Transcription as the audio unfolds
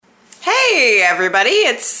Hey everybody,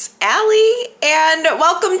 it's Allie, and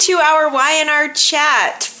welcome to our YNR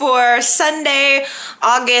chat for Sunday,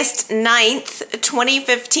 August 9th,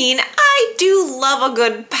 2015. I do love a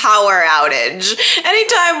good power outage.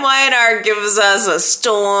 Anytime YNR gives us a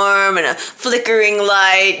storm and a flickering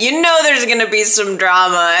light, you know there's going to be some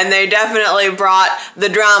drama, and they definitely brought the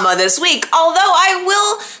drama this week. Although I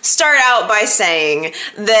will start out by saying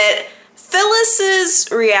that Phyllis's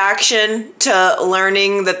reaction to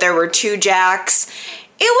learning that there were two Jacks,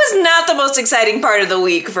 it was not the most exciting part of the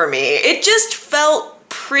week for me. It just felt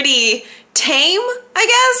pretty tame, I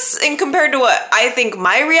guess, and compared to what I think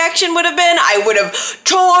my reaction would have been. I would have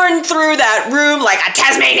torn through that room like a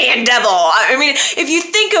Tasmanian devil. I mean, if you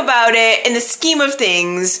think about it in the scheme of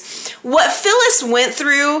things, what Phyllis went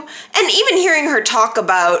through, and even hearing her talk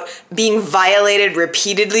about being violated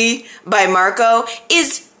repeatedly by Marco,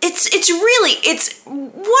 it's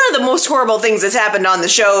one of the most horrible things that's happened on the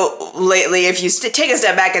show lately. If you take a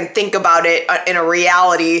step back and think about it in a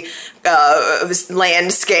reality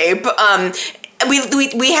landscape,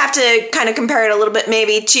 we have to kind of compare it a little bit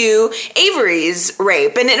maybe to Avery's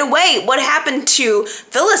rape. And in a way, what happened to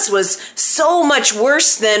Phyllis was so much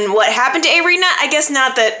worse than what happened to Avery. I guess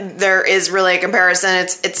not that there is really a comparison.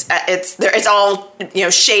 It's all,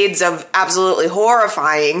 shades of absolutely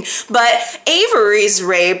horrifying. But Avery's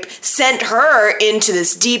rape sent her into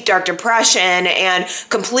this deep, dark depression and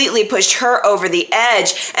completely pushed her over the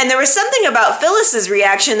edge. And there was something about Phyllis's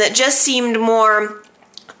reaction that just seemed more,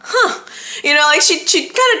 she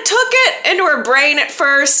kind of took it into her brain at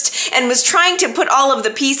first and was trying to put all of the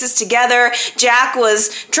pieces together. Jack was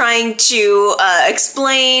trying to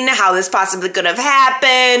explain how this possibly could have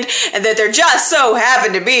happened, and that there just so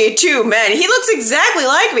happened to be two men. He looks exactly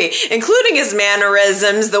like me, including his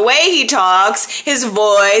mannerisms, the way he talks, his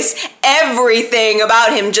voice, everything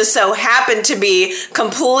about him just so happened to be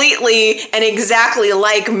completely and exactly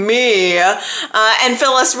like me. And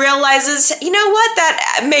Phyllis realizes, you know what,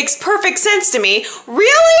 that makes perfect sense to me.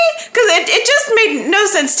 Really? Because it just made no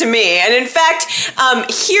sense to me. And in fact,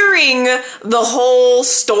 hearing the whole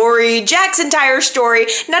story, Jack's entire story,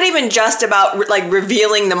 not even just about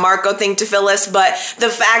revealing the Marco thing to Phyllis, but the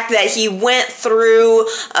fact that he went through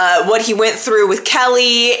what he went through with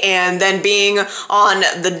Kelly and then being on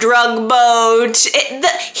the drug boat,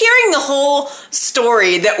 hearing the whole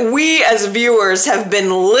story that we as viewers have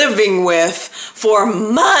been living with for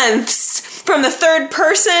months from the third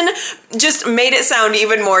person just made it sound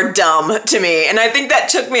even more dumb to me. And I think that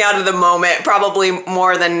took me out of the moment probably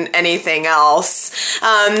more than anything else.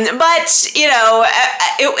 But,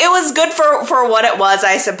 it was good for what it was,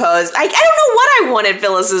 I suppose. I don't know what I wanted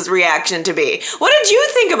Phyllis's reaction to be. What did you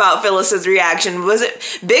think about Phyllis's reaction? Was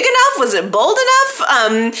it big enough? Was it bold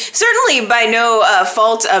enough? Certainly by no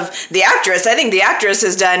fault of the actress. I think the actress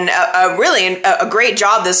has done a great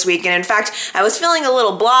job this week. And in fact, I was feeling a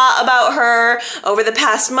little blah about her over the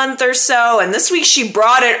past month or so, and this week she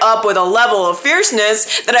brought it up with a level of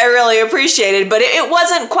fierceness that I really appreciated, but it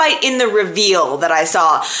wasn't quite in the reveal that I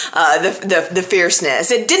saw the fierceness.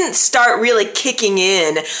 It didn't start really kicking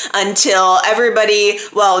in until everybody,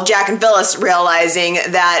 Jack and Phyllis, realizing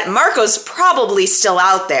that Marco's probably still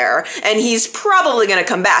out there, and he's probably going to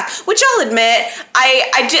come back, which I'll admit,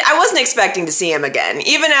 I wasn't expecting to see him again.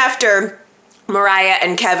 Even after Mariah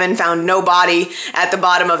and Kevin found no body at the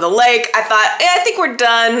bottom of the lake, I thought, I think we're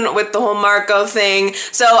done with the whole Marco thing.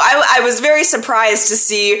 So I was very surprised to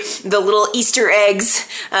see the little Easter eggs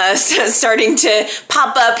starting to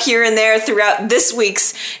pop up here and there throughout this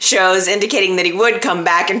week's shows, indicating that he would come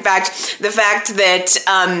back. In fact, the fact that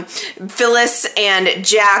Phyllis and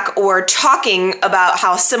Jack were talking about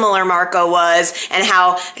how similar Marco was and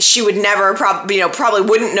how she would never probably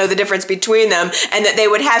wouldn't know the difference between them, and that they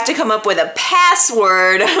would have to come up with a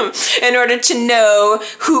password in order to know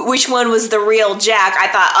which one was the real Jack. I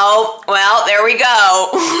thought, oh, well, there we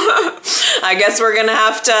go. I guess we're gonna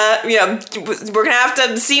have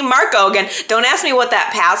to see Marco again. Don't ask me what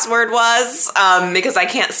that password was, because I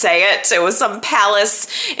can't say it. It was some palace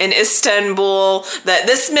in Istanbul that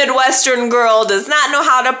this Midwestern girl does not know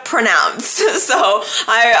how to pronounce. So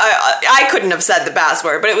I couldn't have said the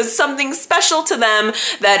password, but it was something special to them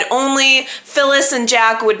that only Phyllis and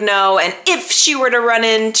Jack would know. And if she were to run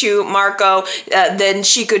into Marco, then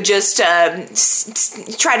she could just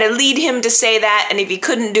try to lead him to say that, and if he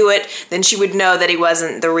couldn't do it, then she would know that he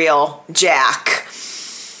wasn't the real Jack.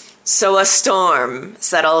 So a storm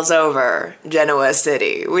settles over Genoa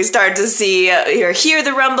City. We start to hear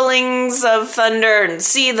the rumblings of thunder and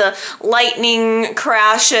see the lightning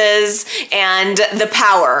crashes, and the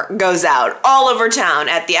power goes out all over town,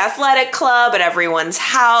 at the athletic club, at everyone's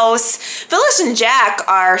house. Phyllis and Jack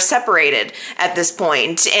are separated at this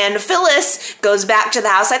point, and Phyllis goes back to the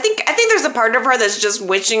house. I think there's a part of her that's just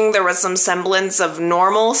wishing there was some semblance of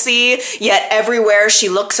normalcy, yet everywhere she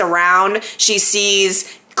looks around, she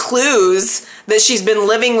sees clues that she's been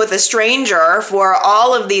living with a stranger for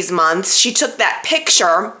all of these months. She took that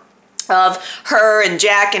picture of her and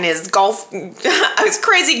Jack in his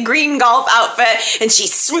crazy green golf outfit, and she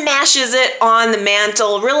smashes it on the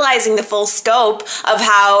mantle, realizing the full scope of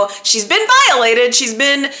how she's been violated, she's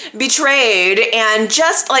been betrayed, and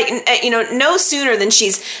just no sooner than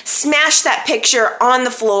she's smashed that picture on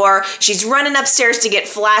the floor, she's running upstairs to get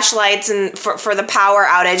flashlights and for the power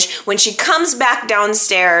outage. When she comes back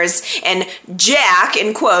downstairs, and Jack,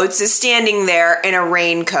 in quotes, is standing there in a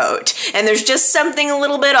raincoat, and there's just something a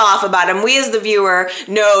little bit off about him. We as the viewer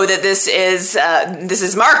know that this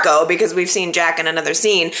is Marco because we've seen Jack in another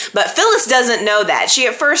scene, but Phyllis doesn't know that. She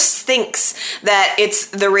at first thinks that it's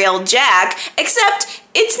the real Jack, except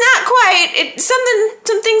it's not quite.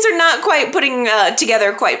 Some things are not quite putting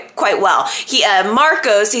together quite well.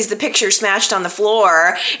 Marco sees the picture smashed on the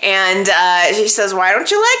floor, and he says, "Why don't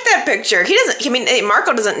you like that picture?"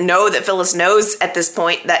 Marco doesn't know that Phyllis knows at this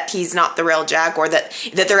point that he's not the real Jack, or that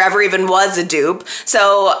there ever even was a dupe.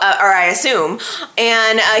 So, or I assume,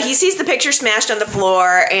 and he sees the picture smashed on the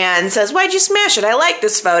floor and says, "Why'd you smash it? I like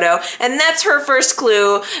this photo." And that's her first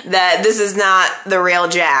clue that this is not the real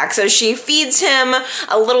Jack. So she feeds him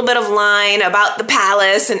a little bit of line about the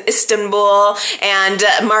palace in Istanbul, and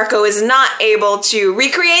Marco is not able to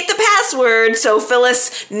recreate the password, so Phyllis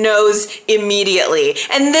knows immediately.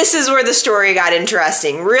 And this is where the story got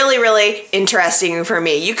interesting. Really, really interesting for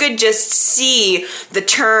me. You could just see the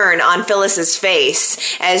turn on Phyllis's face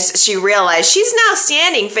as she realized she's now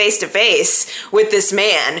standing face to face with this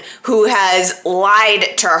man who has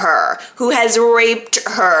lied to her, who has raped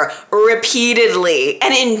her repeatedly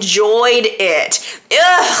and enjoyed it.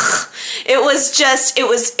 Ugh. It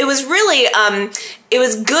was really it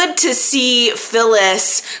was good to see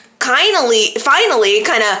Phyllis finally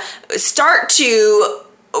kind of start to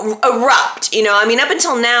erupt. Up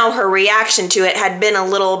until now, her reaction to it had been a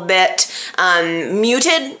little bit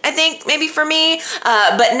muted, I think, maybe for me.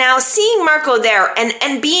 But now seeing Marco there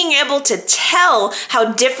and being able to tell how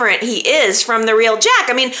different he is from the real Jack.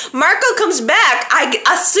 Marco comes back, I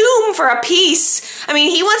assume, for a peace.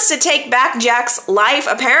 He wants to take back Jack's life,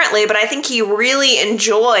 apparently, but I think he really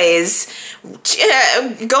enjoys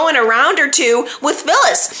going a round or two with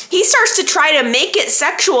Phyllis. He starts to try to make it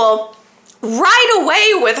sexual right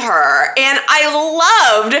away with her, and I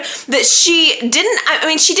loved that she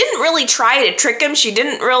didn't really try to trick him. She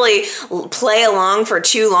didn't really play along for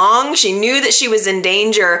too long. She knew that she was in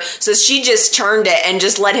danger, so she just turned it and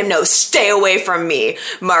just let him know, "Stay away from me,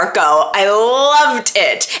 Marco." I loved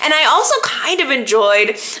it. And I also kind of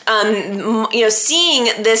enjoyed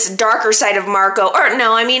seeing this darker side of Marco,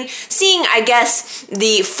 seeing, I guess,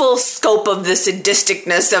 the full scope of the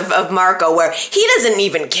sadisticness of Marco, where he doesn't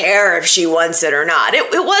even care if she wants it or not.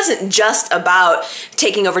 It wasn't just about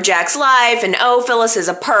taking over Jack's life and, oh, Phyllis is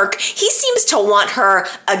a perk. He seems to want her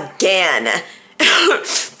again.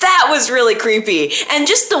 That was really creepy. And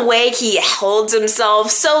just the way he holds himself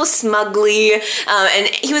so smugly, and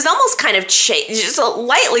he was almost kind of just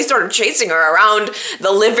lightly sort of chasing her around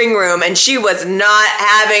the living room, and she was not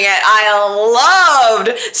having it. I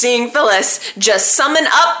loved seeing Phyllis just summon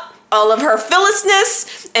up all of her Phyllisness,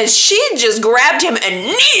 and she just grabbed him and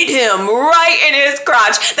kneed him right in his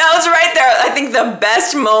crotch. That was right there, I think, the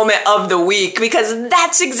best moment of the week, because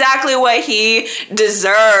that's exactly what he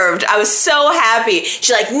deserved. I was so happy.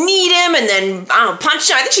 She kneed him and then punched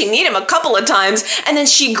him. I think she kneed him a couple of times, and then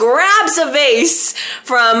she grabs a vase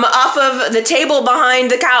from off of the table behind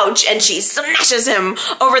the couch and she smashes him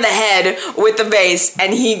over the head with the vase,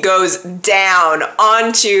 and he goes down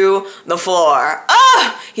onto the floor.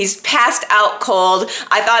 He's passed out cold.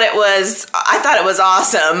 I thought it was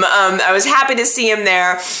awesome. I was happy to see him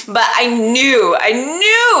there, but I knew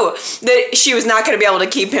that she was not going to be able to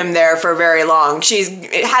keep him there for very long. She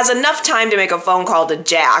has enough time to make a phone call to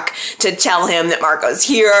Jack to tell him that Marco's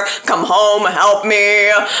here, come home, help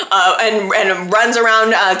me, and runs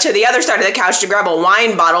around to the other side of the couch to grab a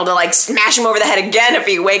wine bottle to smash him over the head again if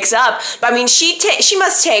he wakes up. But she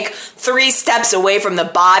must take 3 steps away from the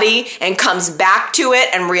body and comes back to it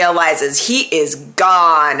and realizes he is gone.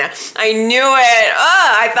 gone. I knew it.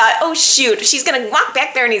 I thought, oh shoot, she's gonna walk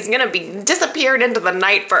back there and he's gonna be disappeared into the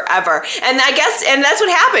night forever. And I guess, and that's what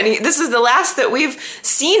happened. This is the last that we've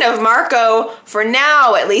seen of Marco for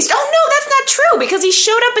now, at least. Oh no, that's not true, because he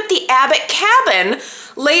showed up at the Abbott cabin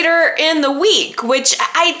later in the week, which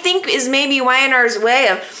I think is maybe YNR's way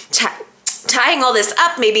of tying all this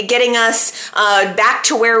up, maybe getting us back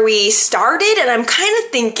to where we started. And I'm kind of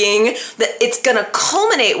thinking that it's going to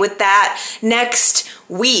culminate with that next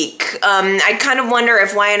week. I kind of wonder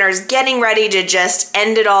if YNR's getting ready to just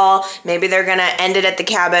end it all. Maybe they're going to end it at the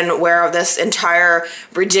cabin where this entire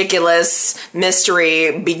ridiculous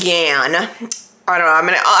mystery began. I don't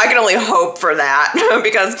know. I can only hope for that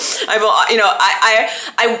because I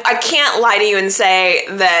can't lie to you and say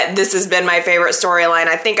that this has been my favorite storyline.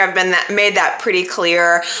 I think I've made that pretty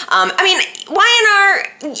clear. YNR,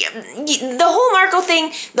 the whole Marco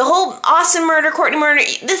thing, the whole Austin murder, Courtney murder,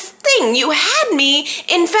 this thing, you had me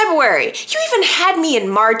in February. You even had me in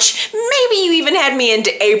March. Maybe you even had me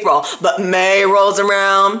into April. But May rolls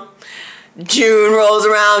around. June rolls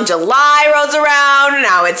around, July rolls around,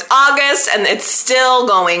 now it's August and it's still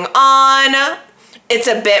going on. It's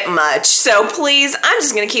a bit much. So please, I'm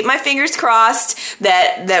just going to keep my fingers crossed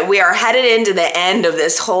that we are headed into the end of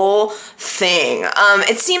this whole thing.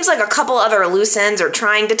 It seems like a couple other loose ends are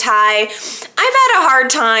trying to tie. I've had a hard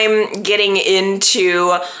time getting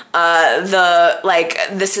into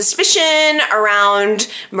the suspicion around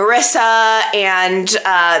Marissa and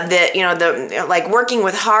the working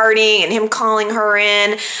with Harding and him calling her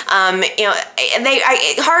in.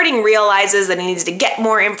 Harding realizes that he needs to get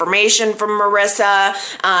more information from Marissa.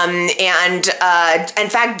 In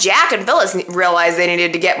fact, Jack and Phyllis realized they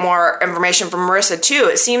needed to get more information from Marissa too.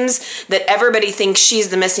 It seems that everybody thinks she's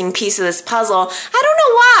the missing piece of this puzzle. I don't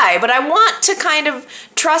know why, but I want to kind of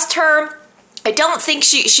trust her. I don't think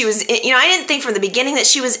she was, I didn't think from the beginning that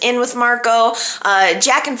she was in with Marco.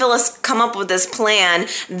 Jack and Phyllis come up with this plan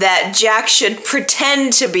that Jack should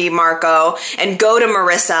pretend to be Marco and go to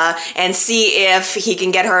Marissa and see if he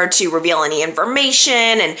can get her to reveal any information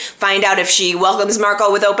and find out if she welcomes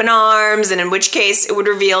Marco with open arms, and in which case it would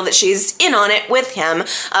reveal that she's in on it with him,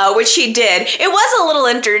 which she did. It was a little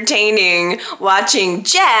entertaining watching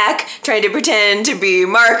Jack trying to pretend to be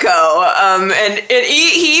Marco, and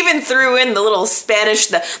he even threw in the little Spanish,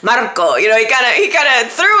 the Marco, he kind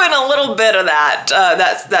of threw in a little bit of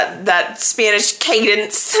that Spanish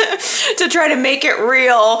cadence to try to make it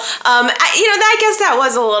real. I guess that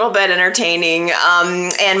was a little bit entertaining.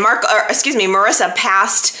 And Marissa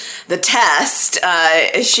passed the test.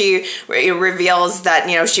 She reveals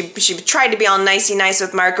that she tried to be all nicey nice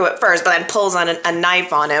with Marco at first, but then pulls on a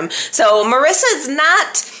knife on him. So Marissa's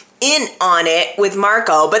not in on it with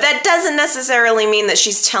Marco, but that doesn't necessarily mean that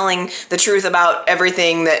she's telling the truth about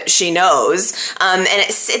everything that she knows. And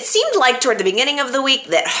it seemed like toward the beginning of the week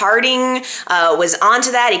that Harding was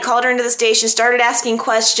onto that. He called her into the station, started asking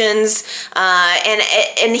questions,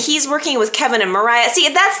 and he's working with Kevin and Mariah. See,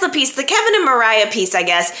 that's the piece. The Kevin and Mariah piece, I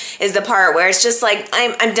guess, is the part where it's just like,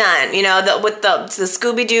 I'm done. With the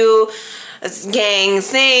Scooby-Doo gang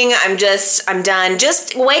thing, I'm done.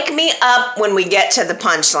 Just wake me up when we get to the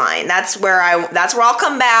punchline. That's where I'll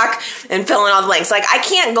come back and fill in all the blanks. Like, I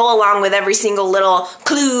can't go along with every single little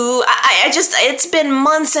clue. It's been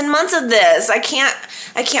months and months of this. I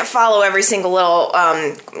can't follow every single little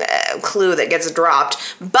clue that gets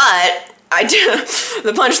dropped. But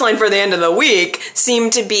the punchline for the end of the week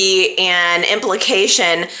seemed to be an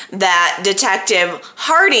implication that Detective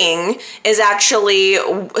Harding is actually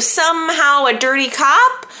somehow a dirty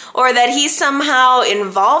cop, or that he's somehow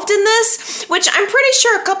involved in this, which I'm pretty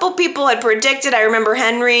sure a couple people had predicted. I remember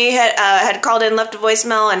Henry had called in, left a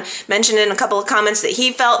voicemail, and mentioned in a couple of comments that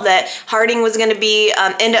he felt that Harding was going to be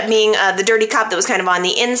end up being the dirty cop that was kind of on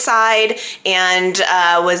the inside and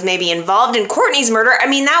was maybe involved in Courtney's murder. I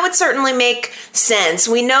mean, that would certainly make sense.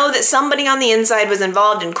 We know that somebody on the inside was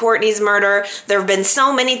involved in Courtney's murder. There have been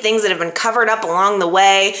so many things that have been covered up along the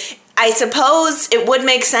way. I suppose it would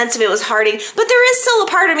make sense if it was Harding, but there is still a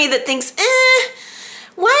part of me that thinks,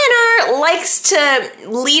 YNR likes to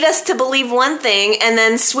lead us to believe one thing and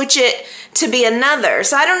then switch it to be another.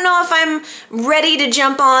 So I don't know if I'm ready to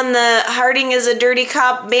jump on the Harding is a dirty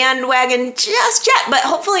cop bandwagon just yet, but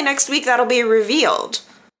hopefully next week that'll be revealed.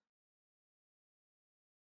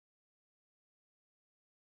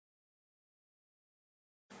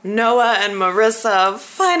 Noah and Marissa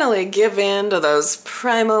finally give in to those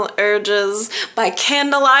primal urges by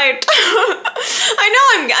candlelight.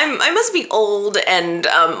 I know I must be old and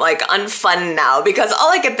like unfun now, because all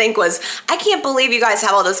I could think was, I can't believe you guys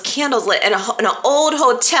have all those candles lit in an old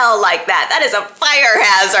hotel like that. That is a fire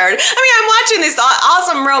hazard. I mean, I'm watching this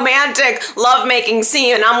awesome romantic lovemaking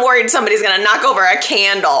scene and I'm worried somebody's gonna knock over a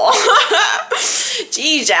candle.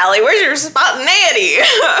 Geez, Allie, where's your spontaneity?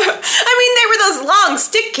 I mean, they were those long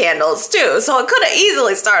stick candles too, so it could have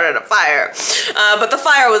easily started a fire. But the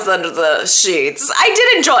fire was under the sheets. I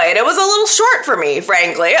did enjoy it. It was a little short for me,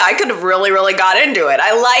 frankly. I could have really got into it.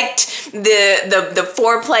 I liked the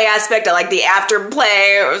foreplay aspect. I liked the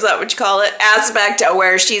afterplay, or is that what you call it, aspect,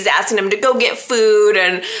 where she's asking him to go get food,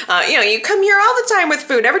 and you come here all the time with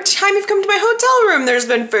food. Every time you've come to my hotel room, there's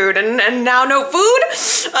been food, and now no food.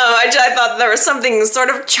 I thought there was something sort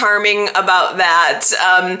of charming about that.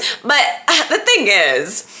 But the thing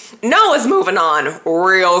is, Noah's moving on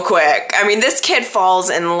real quick. I mean, this kid falls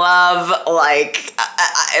in love like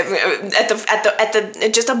at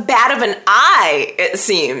the just a bat of an eye, it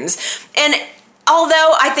seems. And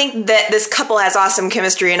although I think that this couple has awesome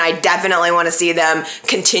chemistry and I definitely want to see them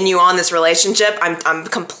continue on this relationship, I'm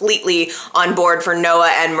completely on board for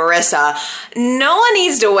Noah and Marissa. Noah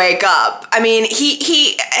needs to wake up. I mean,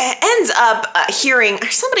 he ends up hearing,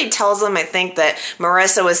 somebody tells him, I think, that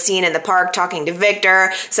Marissa was seen in the park talking to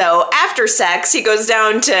Victor. So after sex, he goes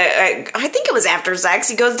down to, I think it was after sex,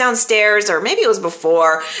 he goes downstairs, or maybe it was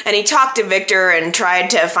before, and he talked to Victor and tried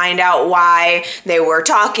to find out why they were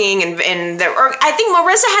talking, and I think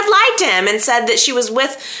Marissa had lied to him and said that she was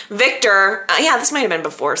with Victor. Yeah, this might have been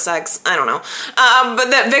before sex. I don't know. But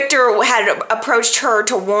that Victor had approached her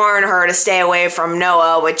to warn her to stay away from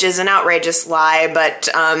Noah, which is an outrageous lie, but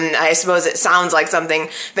I suppose it sounds like something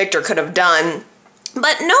Victor could have done.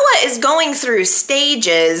 But Noah is going through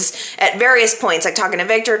stages at various points, like talking to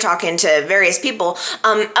Victor, talking to various people,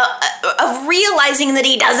 of realizing that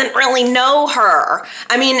he doesn't really know her.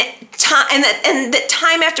 I mean, that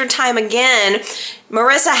time after time again,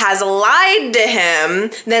 Marissa has lied to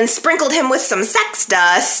him, then sprinkled him with some sex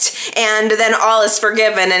dust, and then all is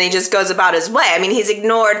forgiven and he just goes about his way. I mean, he's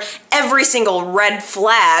ignored every single red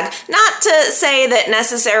flag. Not to say that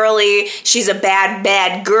necessarily she's a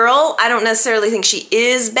bad girl. I don't necessarily think she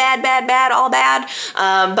is bad, all bad.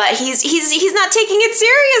 But he's not taking it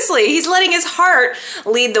seriously. He's letting his heart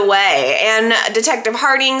lead the way. And Detective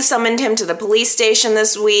Harding summoned him to the police station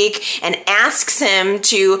this week and asks him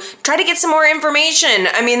to try to get some more information.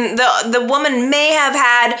 I mean, the woman may have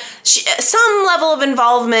had some level of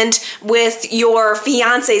involvement with your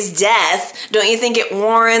fiance's death. Don't you think it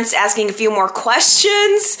warrants asking a few more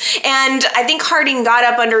questions? And I think Harding got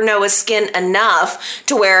up under Noah's skin enough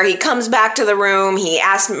to where he comes back to the room, he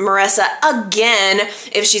asks Marissa again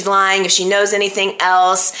if she's lying, if she knows anything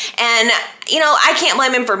else, and I can't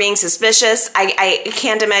blame him for being suspicious. I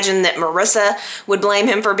can't imagine that Marissa would blame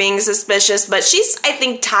him for being suspicious, but she's, I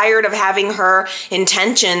think, tired of having her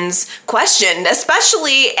intentions questioned,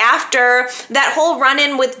 especially after that whole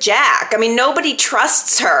run-in with Jack. I mean, nobody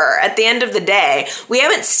trusts her at the end of the day. We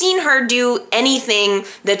haven't seen her do anything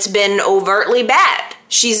that's been overtly bad.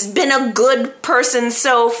 She's been a good person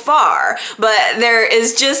so far, but there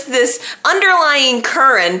is just this underlying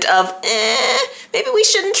current of, maybe we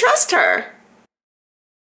shouldn't trust her.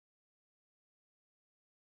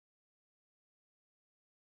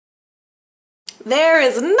 There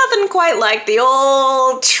is nothing quite like the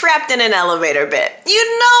old trapped in an elevator bit.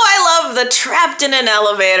 I love the trapped in an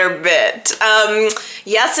elevator bit.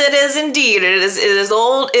 Yes, it is indeed. It is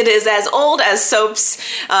old. It is as old as soaps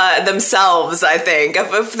themselves, I think.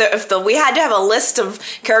 If we had to have a list of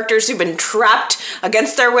characters who've been trapped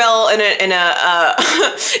against their will in an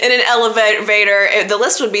elevator, the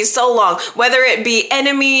list would be so long. Whether it be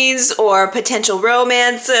enemies or potential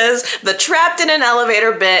romances, the trapped in an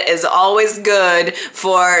elevator bit is always good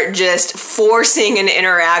for just forcing an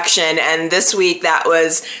interaction, and this week that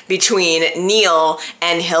was between Neil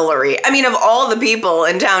and Hillary. I mean, of all the people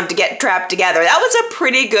in town to get trapped together, that was a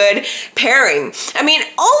pretty good pairing. I mean,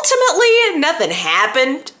 ultimately, nothing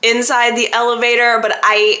happened inside the elevator, but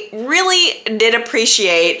I really did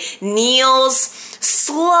appreciate Neil's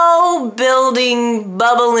slow building,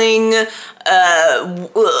 bubbling,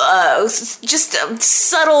 just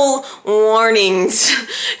subtle warnings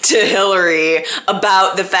to Hillary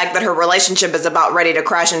about the fact that her relationship is about ready to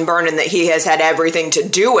crash and burn and that he has had everything to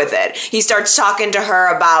do with it. He starts talking to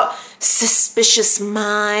her about suspicious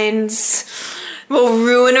minds, will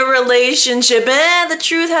ruin a relationship. The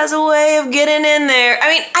truth has a way of getting in there. I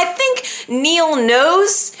mean, I think Neil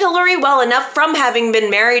knows Hillary well enough from having been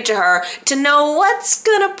married to her to know what's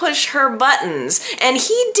gonna push her buttons. And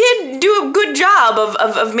he did do a good job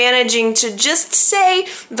of managing to just say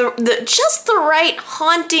just the right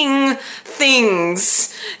haunting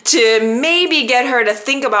things to maybe get her to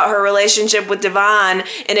think about her relationship with Devon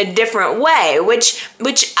in a different way, which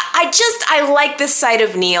I like this side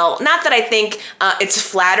of Neil. Not that I think it's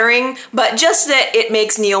flattering, but just that it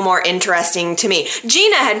makes Neil more interesting to me.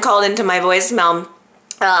 Gina had called into my voicemail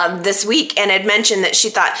this week and had mentioned that she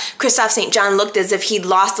thought Kristoff St. John looked as if he'd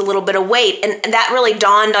lost a little bit of weight, and that really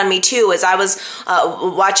dawned on me too as I was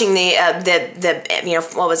watching the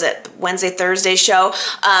what was it, Wednesday Thursday show.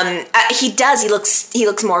 He does. He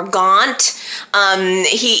looks more gaunt.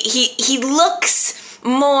 He looks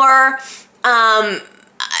more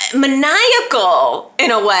maniacal in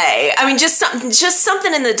a way. I mean, just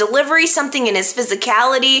something in the delivery, something in his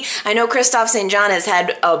physicality. I know Kristoff St. John has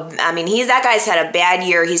had that guy's had a bad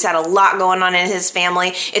year. He's had a lot going on in his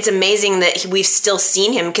family. It's amazing that we've still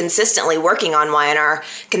seen him consistently working on Y&R,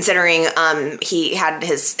 considering he had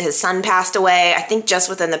his son passed away, I think just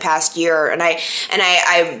within the past year. And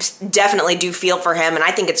I definitely do feel for him, and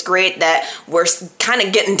I think it's great that we're kind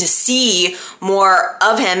of getting to see more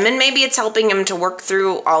of him, and maybe it's helping him to work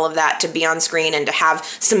through all of that to be on screen and to have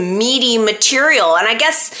some meaty material. And I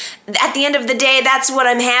guess at the end of the day, that's what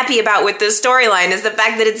I'm happy about with this storyline, is the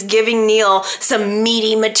fact that it's giving Neil some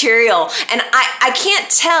meaty material. And I can't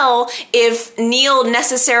tell if Neil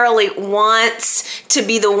necessarily wants to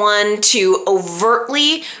be the one to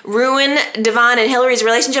overtly ruin Devon and Hillary's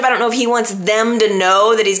relationship. I don't know if he wants them to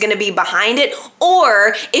know that he's going to be behind it,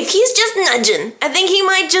 or if he's just nudging. I think he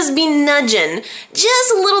might just be nudging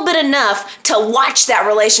just a little bit enough to watch that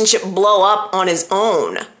relationship blow up on his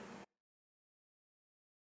own.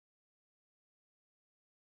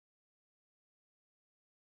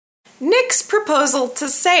 Nick's proposal to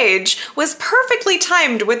Sage was perfectly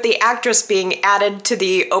timed with the actress being added to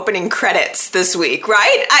the opening credits this week,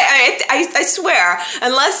 right? I swear,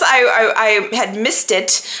 unless I had missed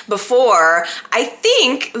it before, I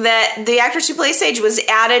think that the actress who plays Sage was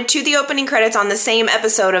added to the opening credits on the same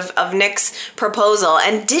episode of Nick's proposal.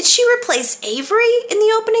 And did she replace Avery in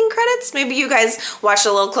the opening credits? Maybe you guys watched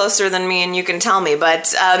a little closer than me and you can tell me. But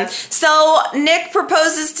so Nick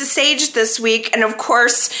proposes to Sage this week, and of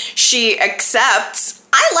course she accepts.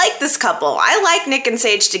 I like this couple. I like Nick and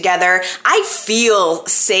Sage together. I feel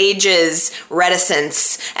Sage's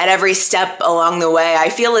reticence at every step along the way. I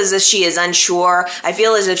feel as if she is unsure. I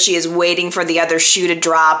feel as if she is waiting for the other shoe to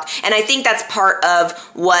drop. And I think that's part of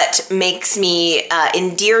what makes me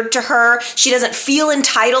endeared to her. She doesn't feel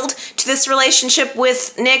entitled to this relationship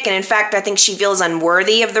with Nick. And in fact, I think she feels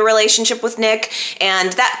unworthy of the relationship with Nick.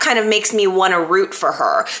 And that kind of makes me want to root for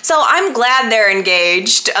her. So I'm glad they're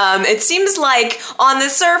engaged. It seems like on the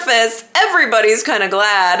surface, everybody's kind of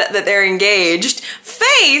glad that they're engaged.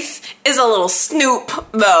 Faith is a little snoop,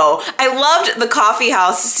 though. I loved the coffee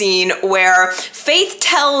house scene where Faith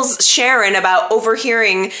tells Sharon about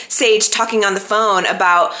overhearing Sage talking on the phone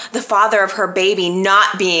about the father of her baby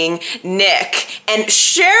not being Nick. And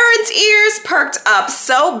Sharon's ears perked up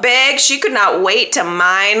so big, she could not wait to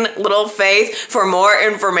mine little Faith for more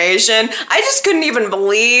information. I just couldn't even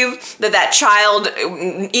believe that child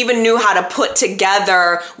even knew how to put together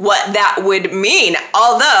what that would mean.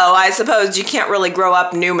 Although, I suppose you can't really grow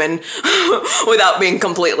up Newman without being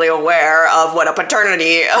completely aware of what a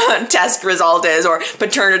paternity test result is or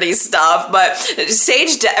paternity stuff. But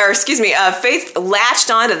Faith latched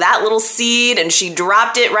onto that little seed and she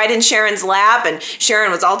dropped it right in Sharon's lap, and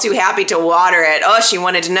Sharon was all too happy to water it. Oh, she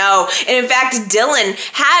wanted to know. And in fact, Dylan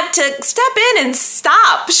had to step in and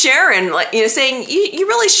stop Sharon, saying, you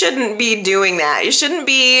really shouldn't be doing that. You shouldn't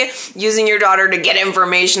be using your daughter to get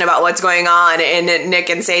information about what's going on in Nick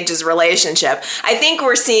and Sage's relationship. I think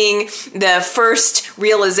we're seeing the first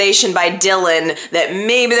realization by Dylan that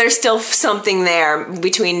maybe there's still something there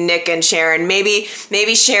between Nick and Sharon. Maybe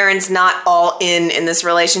Sharon's not all in this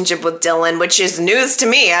relationship with Dylan, which is news to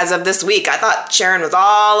me as of this week. I thought Sharon was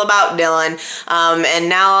all about Dylan. And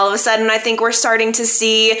now all of a sudden I think we're starting to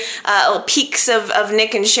see peaks of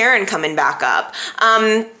Nick and Sharon coming back up.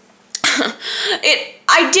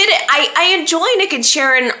 I enjoy Nick and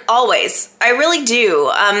Sharon always. I really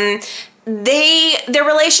do. Their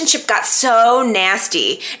relationship got so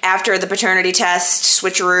nasty after the paternity test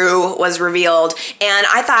switcheroo was revealed, and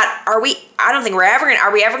I thought, are we I don't think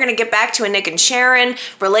are we ever gonna get back to a Nick and Sharon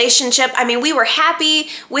relationship? I mean, we were happy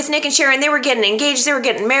with Nick and Sharon. They were getting engaged, they were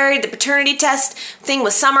getting married, the paternity test thing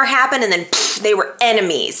with Summer happened, and then they were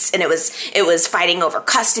enemies, and it was fighting over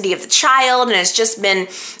custody of the child, and it's just been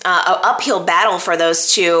an uphill battle for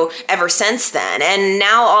those two ever since then. And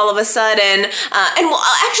now all of a sudden,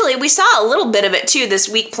 actually we saw a little bit of it too this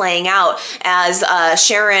week playing out as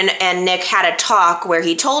Sharon and Nick had a talk where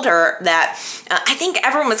he told her that I think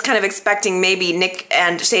everyone was kind of expecting maybe Nick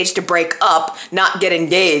and Sage to break up, not get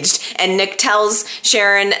engaged, and Nick tells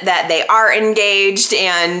Sharon that they are engaged,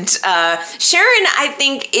 and Sharon, I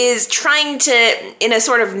think, is trying to, in a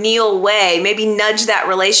sort of Neil way, maybe nudge that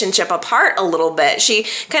relationship apart a little bit. She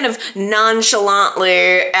kind of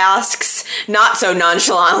nonchalantly not so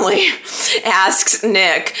nonchalantly asks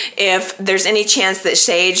Nick if there's any chance that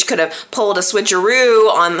Sage could have pulled a switcheroo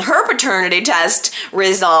on her paternity test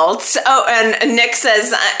results. Oh, and Nick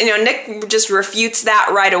says, Nick just refutes that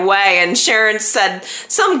right away, and Sharon said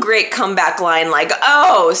some great comeback line like,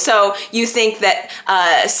 oh, so you think that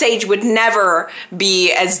Sage would never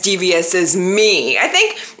be as devious as me. I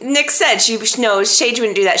think Nick said knows Sage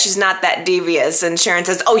wouldn't do that. She's not that devious. And Sharon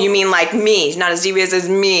says, oh, you mean like me? She's not as devious as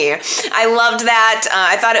me. I loved that.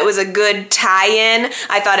 I thought it was a good tie-in.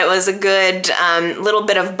 I thought it was a good little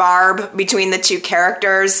bit of barb between the two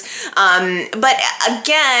characters. But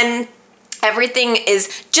again, everything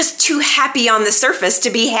is just too happy on the surface to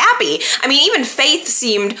be happy. I mean, even Faith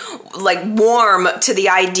seemed like warm to the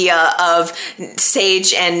idea of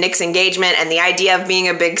Sage and Nick's engagement and the idea of being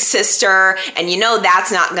a big sister, and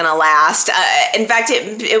that's not gonna last. In fact,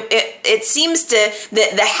 it seems to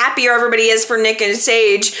the happier everybody is for Nick and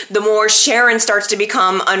Sage, the more Sharon starts to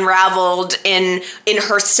become unraveled in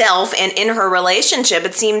herself and in her relationship.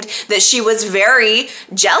 It seemed that she was very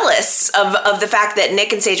jealous of the fact that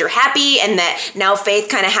Nick and Sage are happy, and that now Faith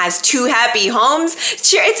kind of has two happy homes.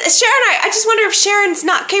 Sharon, I just wonder if Sharon's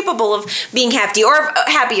not capable of being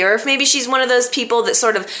happier, if maybe she's one of those people that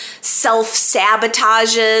sort of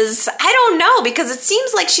self-sabotages. I don't know, because it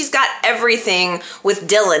seems like she's got everything with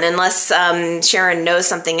Dylan, unless Sharon knows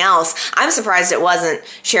something else. I'm surprised it wasn't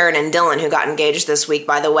Sharon and Dylan who got engaged this week,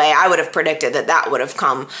 by the way. I would have predicted that would have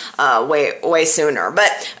come way sooner. But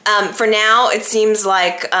for now, it seems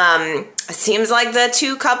like the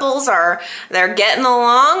two couples they're getting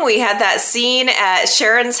along. We had that scene at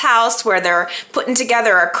Sharon's house where they're putting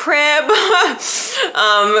together a crib.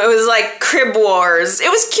 It was like crib wars.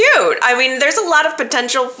 It was cute. I mean, there's a lot of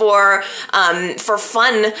potential for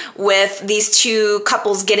fun with these two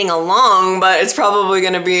couples getting along, but it's probably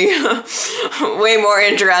going to be way more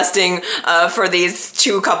interesting for these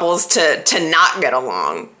two couples to not get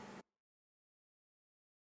along.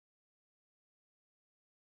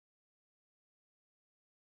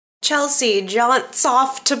 Chelsea jaunts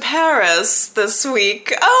off to Paris this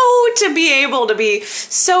week. Oh, to be able to be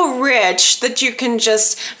so rich that you can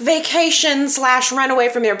just vacation / run away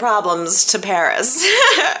from your problems to Paris.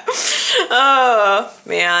 Oh,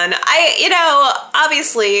 man.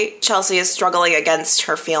 Obviously Chelsea is struggling against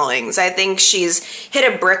her feelings. I think she's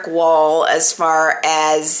hit a brick wall as far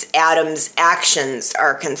as Adam's actions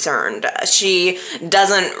are concerned. She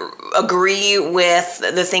doesn't agree with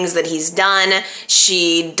the things that he's done.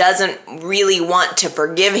 She doesn't really want to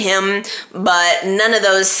forgive him, but none of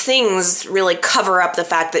those things really cover up the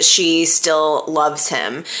fact that she still loves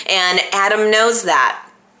him. And Adam knows that.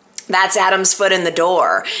 That's Adam's foot in the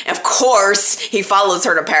door. Of course, he follows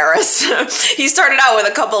her to Paris. He started out with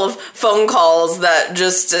a couple of phone calls that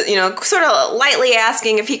just, sort of lightly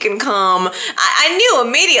asking if he can come. I knew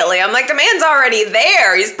immediately. I'm like, the man's already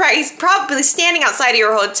there. He's probably standing outside of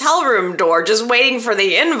your hotel room door just waiting for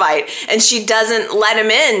the invite, and she doesn't let him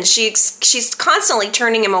in. She's constantly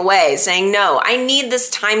turning him away, saying, no, I need this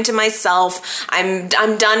time to myself. I'm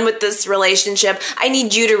done with this relationship. I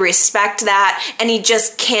need you to respect that. And he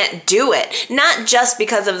just can't do it. Not just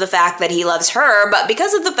because of the fact that he loves her, but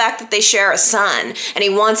because of the fact that they share a son and he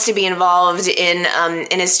wants to be involved in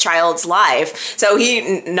his child's life. So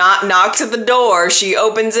he knocks at the door. She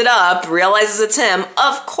opens it up, realizes it's him,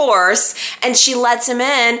 of course, and she lets him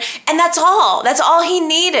in. And that's all. That's all he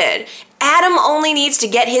needed. Adam only needs to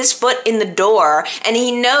get his foot in the door, and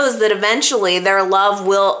he knows that eventually their love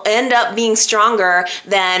will end up being stronger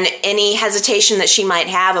than any hesitation that she might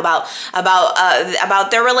have about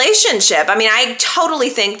their relationship. I mean, I totally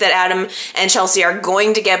think that Adam and Chelsea are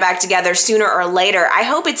going to get back together sooner or later. I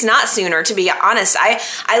hope it's not sooner, to be honest. I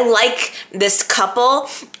like this couple.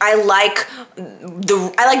 I like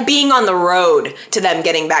being on the road to them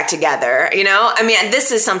getting back together. I mean,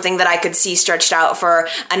 this is something that I could see stretched out for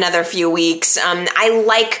another few weeks. I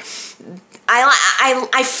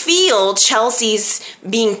I feel Chelsea's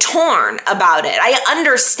being torn about it. I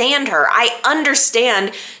understand her. I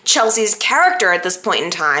understand Chelsea's character at this point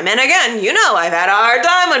in time. And again, I've had a hard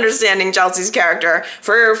time understanding Chelsea's character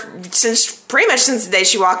pretty much since the day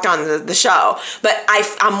she walked on the show. But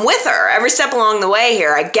I'm with her every step along the way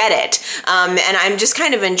here. I get it. And I'm just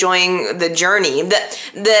kind of enjoying the journey.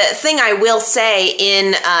 The thing I will say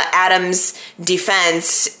in Adam's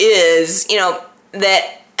defense is,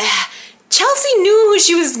 that Chelsea knew who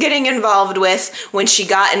she was getting involved with when she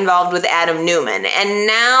got involved with Adam Newman. And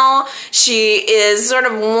now she is sort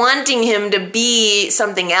of wanting him to be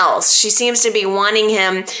something else. She seems to be wanting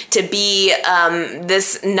him to be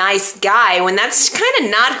this nice guy when that's kind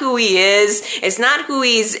of not who he is. It's not who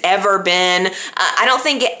he's ever been. I don't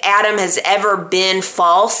think Adam has ever been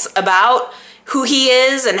false about who he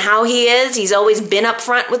is and how he is. He's always been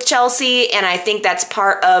upfront with Chelsea, and I think that's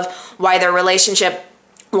part of why their relationship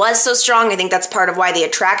was so strong. I think that's part of why the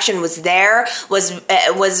attraction was there, was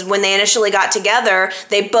when they initially got together,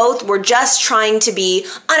 they both were just trying to be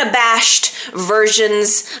unabashed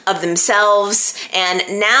versions of themselves.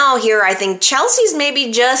 And now here, I think Chelsea's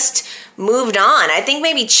maybe just moved on. I think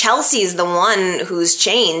maybe Chelsea's the one who's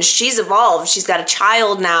changed. She's evolved. She's got a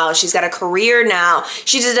child now. She's got a career now.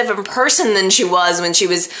 She's a different person than she was when she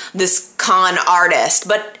was this con artist.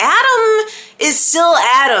 But Adam is still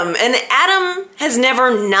Adam, and Adam has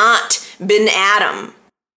never not been Adam.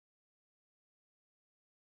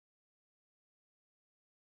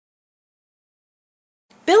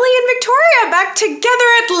 Billy and Victoria back together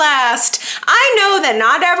at last. I know that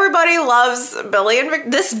not everybody loves Billy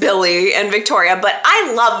and Victoria, but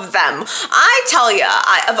I love them. I tell you,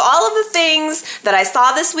 of all of the things that I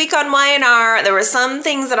saw this week on Y&R, there were some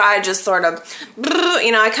things that I just sort of,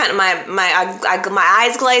 I kind of my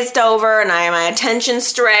eyes glazed over and my attention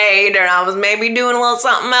strayed, and I was maybe doing a little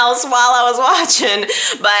something else while I was watching.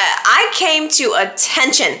 But I came to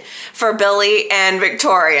attention for Billy and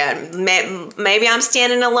Victoria. Maybe I'm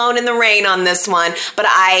standing alone in the rain on this one, but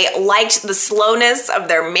I liked the slowness of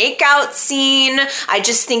their makeout scene. I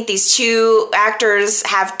just think these two actors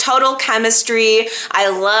have total chemistry. I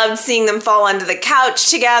loved seeing them fall onto the couch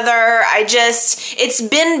together. It's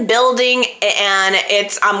been building, and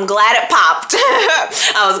I'm glad it popped.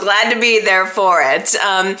 I was glad to be there for it.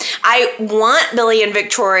 I want Billy and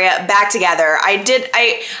Victoria back together. I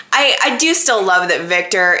do still love that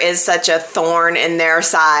Victor is such a thorn in their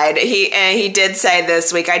side. He did say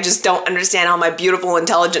this week, I just don't understand how my beautiful,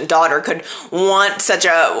 intelligent daughter could want such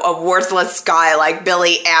a worthless guy like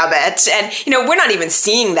Billy Abbott. And, we're not even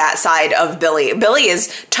seeing that side of Billy. Billy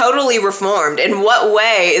is totally reformed. In what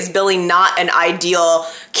way is Billy not an ideal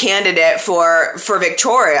candidate for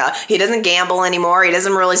Victoria? He doesn't gamble anymore. He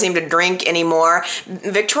doesn't really seem to drink anymore.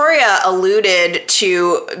 Victoria alluded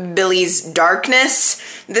to Billy's darkness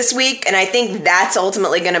this week, and I think that's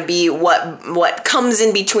ultimately going to be what comes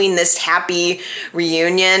in between this happy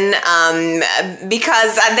reunion,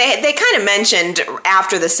 because they kind of mentioned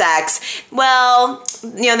after the sex, well,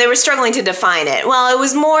 they were struggling to define it. Well, it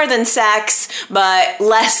was more than sex, but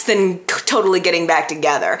less than totally getting back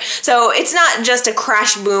together. So it's not just a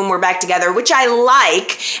crash boom, we're back together, which I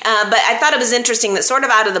like, but I thought it was interesting that sort of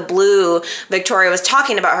out of the blue, Victoria was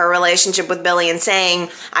talking about her relationship with Billy and saying,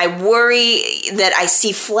 I worry that I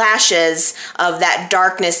see flashes of that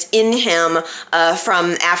darkness in him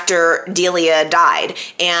from after Delia died,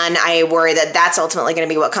 and I worry that that's ultimately going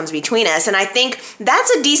to be what comes between us. And I think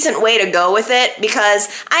that's a decent way to go with it, because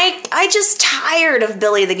I just tired of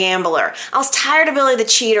Billy the gambler. I was tired of Billy the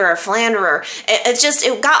cheater or philanderer.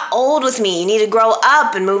 It got old with me. You need to grow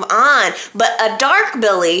up and move on. But a dark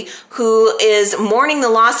Billy who is mourning the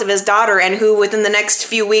loss of his daughter, and who within the next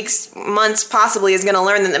few weeks, months possibly, is going to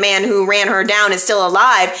learn that the man who ran her down is still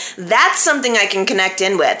alive, that's something I can connect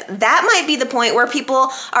in with. That might be the point where people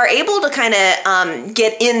are able to kind of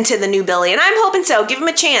get into the new Billy, and I'm hoping so. Give him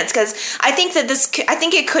a chance, because I think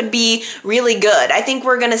it could be really good. I think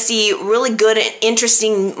we're going to see really good,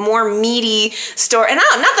 interesting, more meaty story. And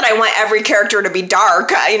not that I want every character to be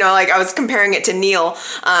dark, like I was comparing it to Neil,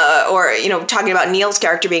 or talking about Neil's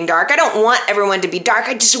character being dark. I don't want everyone to be dark.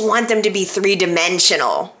 I just want them to be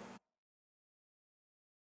three-dimensional.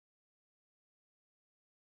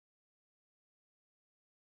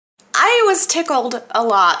 I was was tickled a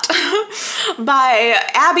lot by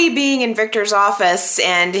Abby being in Victor's office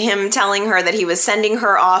and him telling her that he was sending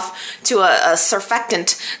her off to a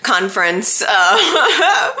surfactant conference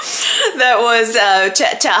that was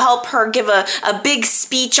to help her give a big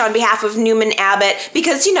speech on behalf of Newman Abbott,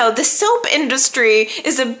 because, you know, the soap industry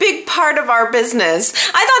is a big part of our business.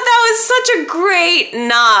 I thought that was such a great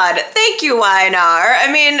nod. Thank you, Einar.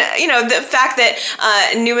 I mean, you know, the fact that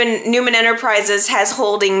Newman Enterprises has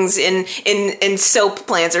holdings in soap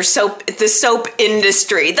plants, or the soap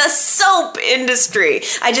industry. The soap industry.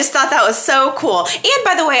 I just thought that was so cool. And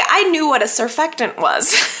by the way, I knew what a surfactant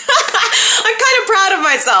was. I'm kind of proud of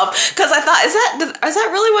myself, because I thought, is that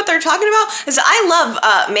really what they're talking about? Because I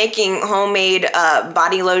love making homemade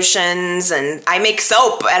body lotions, and I make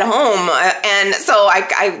soap at home, and so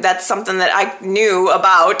I that's something that I knew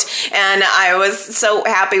about, and I was so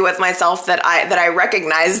happy with myself that I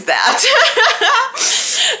recognized that.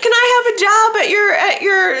 Can I have a job at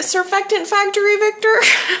your surfactant factory, Victor?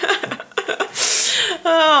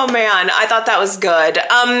 Oh man, I thought that was good.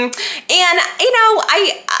 And you know,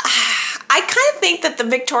 I kind of think that the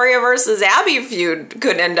Victoria versus Abby feud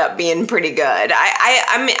could end up being pretty good.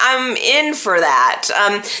 I'm in for that.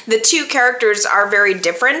 The two characters are very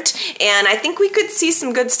different, and I think we could see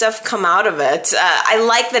some good stuff come out of it. I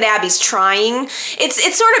like that Abby's trying.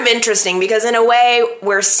 It's sort of interesting because in a way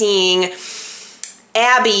we're seeing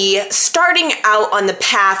Abby starting out on the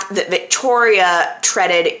path that Victoria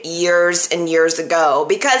treaded years and years ago,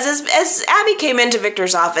 because as Abby came into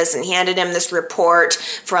Victor's office and handed him this report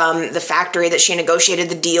from the factory that she negotiated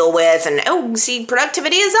the deal with, and oh, see,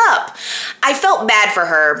 productivity is up, I felt bad for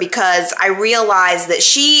her because I realized that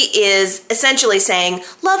she is essentially saying,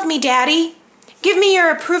 "Love me, Daddy. Give me your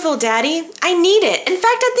approval, Daddy. I need it." In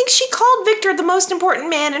fact, I think she called Victor the most important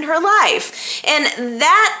man in her life. And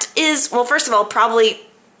that is, well, first of all, probably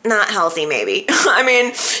not healthy, maybe. I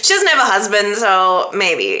mean, she doesn't have a husband, so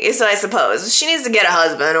maybe. So I suppose she needs to get a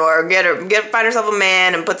husband, or find herself a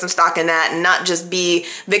man and put some stock in that, and not just be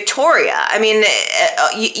Victoria. I mean,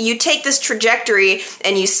 you take this trajectory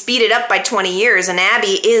and you speed it up by 20 years, and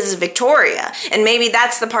Abby is Victoria. And maybe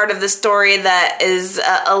that's the part of the story that is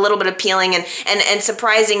a little bit appealing and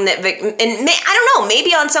surprising that I don't know,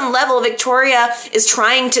 maybe on some level Victoria is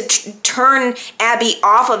trying to turn Abby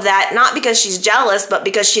off of that, not because she's jealous, but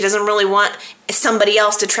because she doesn't really want somebody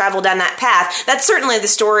else to travel down that path. That's certainly the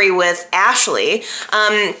story with Ashley.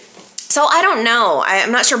 So I don't know.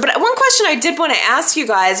 I'm not sure. But one question I did want to ask you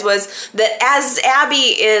guys was that as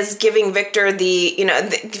Abby is giving Victor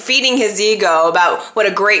feeding his ego about what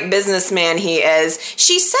a great businessman he is,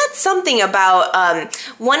 she said something about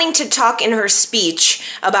wanting to talk in her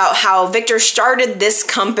speech about how Victor started this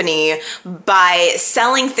company by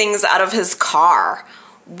selling things out of his car.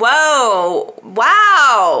 Whoa,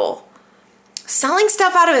 wow. Selling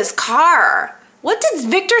stuff out of his car. What did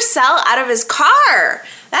Victor sell out of his car?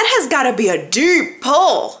 That has got to be a deep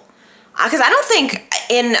pull. Because I don't think,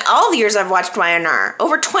 in all the years I've watched YNR,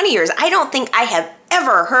 over 20 years, I don't think I have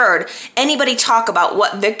ever heard anybody talk about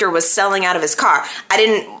what Victor was selling out of his car.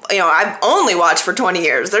 I've only watched for 20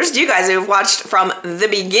 years. There's you guys who've watched from the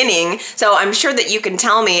beginning, so I'm sure that you can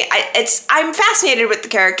tell me. I'm fascinated with the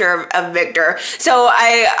character of Victor, so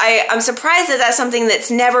I'm surprised that that's something that's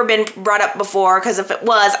never been brought up before, because if it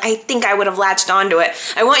was, I think I would have latched onto it.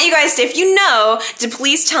 I want you guys to, if you know, to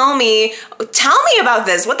please tell me about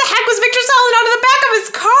this. What the heck was Victor selling out of the back of his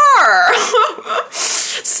car?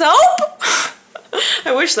 Soap?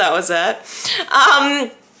 I wish that was it.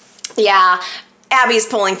 Yeah. Abby's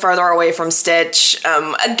pulling further away from Stitch.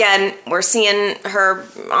 Again, we're seeing her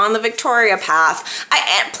on the Victoria path.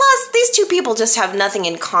 Plus, these two people just have nothing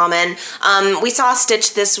in common. We saw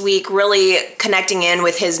Stitch this week really connecting in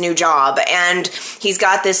with his new job, and he's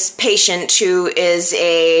got this patient who is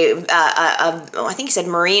I think he said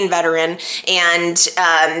Marine veteran, and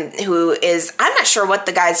who is, I'm not sure what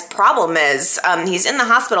the guy's problem is. He's in the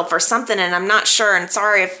hospital for something, and I'm not sure, and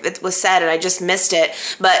sorry if it was said and I just missed it,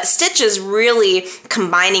 but Stitch is really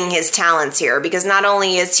combining his talents here, because not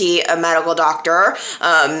only is he a medical doctor,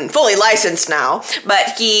 fully licensed now,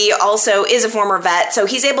 but he also is a former vet, so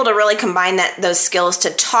he's able to really combine those skills to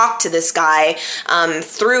talk to this guy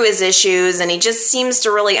through his issues, and he just seems to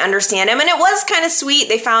really understand him. And it was kind of sweet.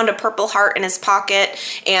 They found a purple heart in his pocket,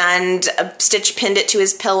 and Stitch pinned it to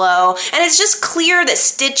his pillow, and it's just clear that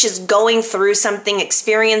Stitch is going through something,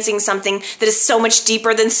 experiencing something that is so much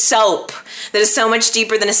deeper than soap, that is so much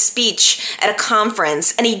deeper than a speech at a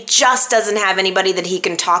conference and he just doesn't have anybody that he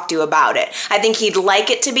can talk to about it. I think he'd like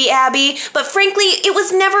it to be Abby, but frankly, it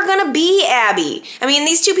was never gonna be Abby. I mean,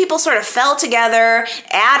 these two people sort of fell together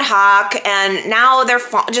ad hoc, and now they're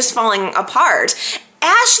just falling apart.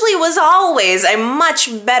 Ashley was always a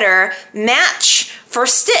much better match for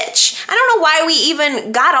Stitch. I don't know why we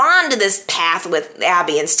even got onto this path with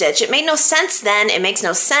Abby and Stitch. It made no sense then. It makes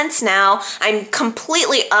no sense now. I'm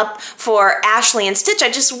completely up for Ashley and Stitch. I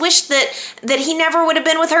just wish that he never would have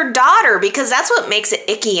been with her daughter, because that's what makes it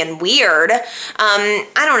icky and weird. I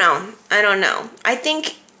don't know. I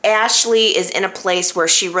think Ashley is in a place where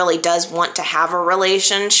she really does want to have a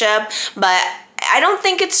relationship, but I don't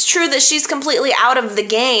think it's true that she's completely out of the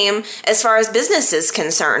game as far as business is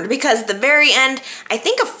concerned, because the very end, I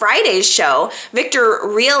think of Friday's show, Victor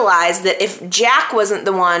realized that if Jack wasn't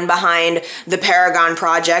the one behind the Paragon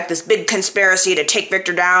Project, this big conspiracy to take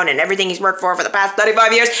Victor down and everything he's worked for the past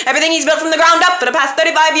 35 years, everything he's built from the ground up for the past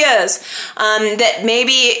 35 years, that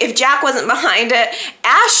maybe if Jack wasn't behind it,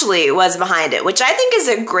 Ashley was behind it, which I think is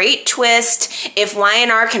a great twist if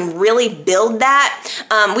Y&R can really build that.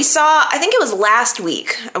 We saw, I think it was last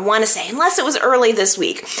week, I want to say, unless it was early this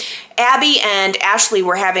week, Abby and Ashley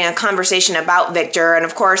were having a conversation about Victor, and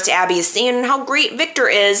of course Abby is seeing how great Victor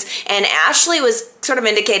is, and Ashley was sort of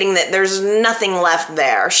indicating that there's nothing left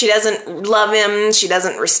there. She doesn't love him, she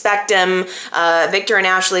doesn't respect him. Victor and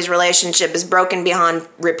Ashley's relationship is broken beyond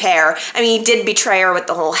repair. I mean, he did betray her with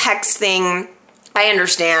the whole Hex thing. I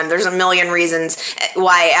understand. There's a million reasons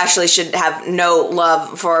why Ashley should have no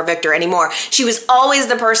love for Victor anymore. She was always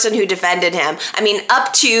the person who defended him. I mean,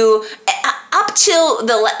 up till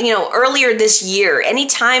earlier this year,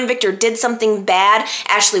 anytime Victor did something bad,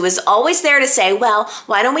 Ashley was always there to say, well,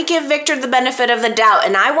 why don't we give Victor the benefit of the doubt?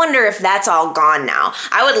 And I wonder if that's all gone now.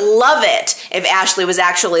 I would love it if Ashley was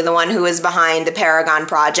actually the one who was behind the Paragon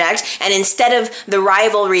Project, and instead of the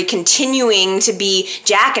rivalry continuing to be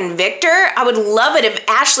Jack and Victor, I would love it if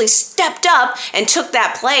Ashley stepped up and took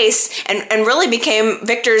that place and really became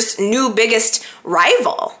Victor's new biggest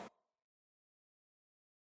rival.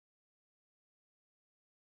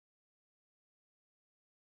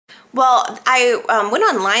 Well, I went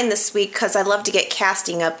online this week because I love to get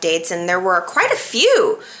casting updates, and there were quite a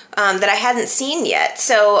few that I hadn't seen yet.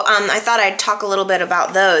 So I thought I'd talk a little bit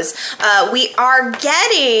about those. We are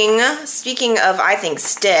getting, speaking of, I think,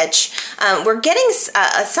 Stitch, we're getting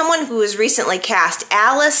someone who was recently cast,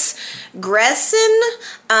 Alice Gresson.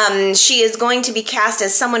 She is going to be cast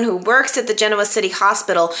as someone who works at the Genoa City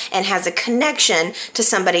Hospital and has a connection to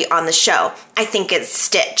somebody on the show. I think it's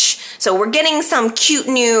Stitch. So we're getting some cute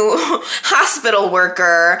new hospital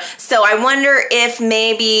worker. So I wonder if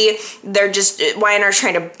maybe they're just, Y&R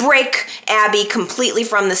trying to break Abby completely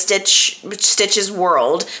from the Stitch's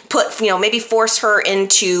world, maybe force her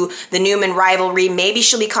into the Newman rivalry. Maybe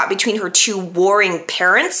she'll be caught between her two warring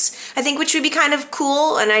parents, I think, which would be kind of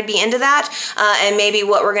cool, and I'd be into that. And maybe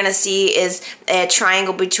what we're going to see is a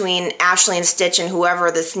triangle between Ashley and Stitch and whoever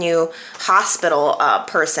this new hospital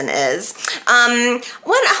person is. One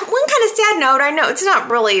kind of sad note, I know it's not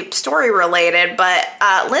really story related, but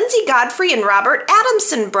Lindsay Godfrey and Robert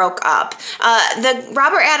Adamson broke up. The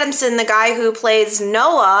Robert Adamson, the guy who plays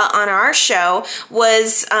Noah on our show,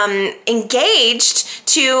 was engaged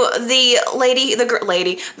to the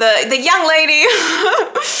young lady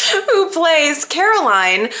who plays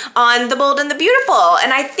Caroline on The Bold and the Beautiful,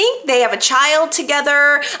 and I think they have a child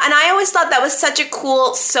together, and I always thought that was such a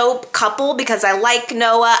cool soap couple because I like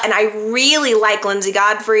Noah and I really like Lindsay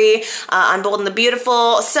Godfrey on Bold and the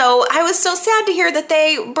Beautiful, so I was so sad to hear that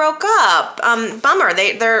they broke up. Bummer.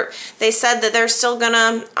 They said that they're still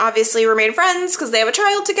gonna obviously remain friends because they have a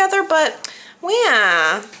child together, but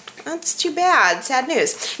yeah, that's too bad. Sad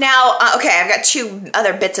news. Now, okay, I've got two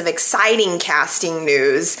other bits of exciting casting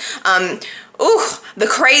news. The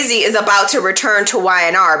crazy is about to return to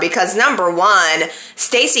Y&R because number one,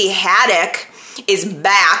 Stacey Haddock is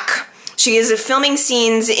back. She is filming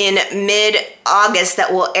scenes in mid-August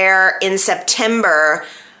that will air in September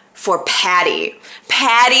for Patty.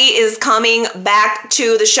 Patty is coming back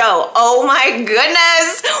to the show. Oh my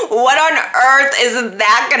goodness! What on earth is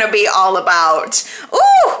that gonna be all about?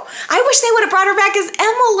 Ooh! I wish they would have brought her back as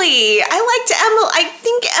Emily. I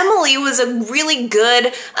think Emily was a really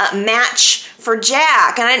good match for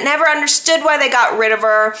Jack, and I never understood why they got rid of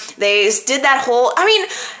her. They did that whole,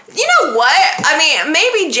 you know what?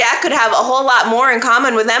 Maybe Jack could have a whole lot more in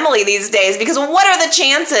common with Emily these days, because what are the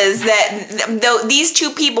chances that these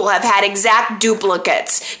two people have had exact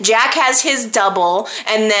duplicates? Jack has his double,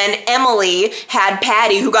 and then Emily had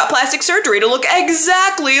Patty, who got plastic surgery to look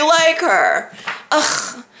exactly like her.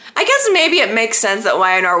 Ugh. I guess maybe it makes sense that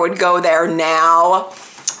YNR would go there now.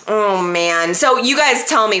 Oh man. So you guys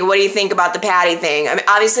tell me, what do you think about the Patty thing? I mean,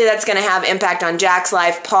 obviously that's going to have impact on Jack's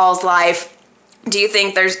life, Paul's life. Do you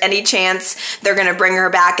think there's any chance they're going to bring her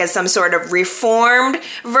back as some sort of reformed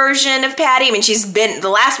version of Patty? I mean, the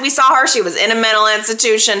last we saw her, she was in a mental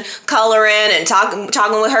institution, coloring and talking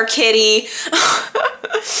with her kitty.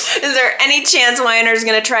 Is there any chance YNR's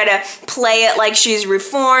going to try to play it like she's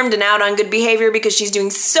reformed and out on good behavior because she's doing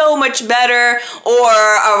so much better? Or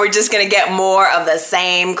are we just going to get more of the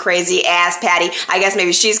same crazy ass Patty? I guess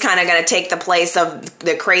maybe she's kind of going to take the place of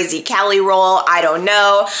the crazy Kelly role. I don't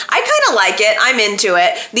know. I kind of like it. I'm into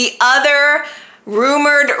it. The other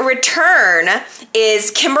rumored return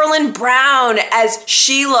is Kimberlin Brown as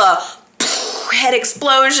Sheila. Head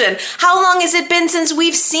explosion. How long has it been since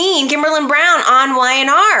we've seen Kimberlin Brown on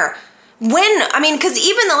YNR? Because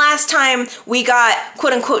even the last time we got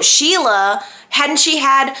quote-unquote Sheila, hadn't she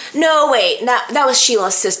had... No, wait, that was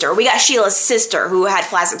Sheila's sister. We got Sheila's sister who had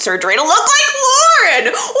plastic surgery to look like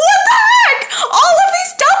Lauren! What the heck? All of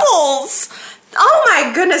these doubles! Oh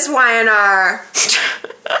my goodness, YNR.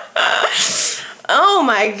 Oh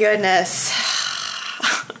my goodness.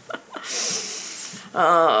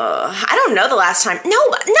 I don't know the last time. No.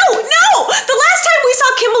 The last time we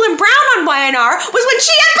saw Kimberlin Brown on YNR was when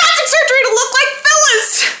she had plastic surgery to look like Phyllis.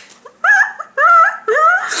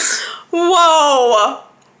 Whoa.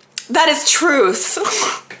 That is truth.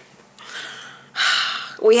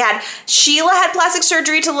 Sheila had plastic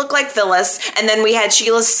surgery to look like Phyllis, and then we had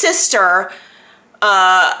Sheila's sister,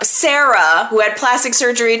 Sarah, who had plastic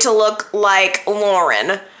surgery to look like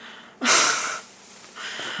Lauren.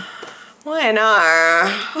 YNR.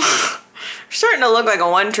 We're starting to look like a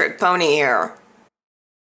one-trick pony here.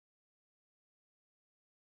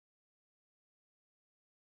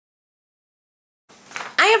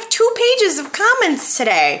 I have 2 pages of comments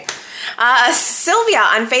today. Sylvia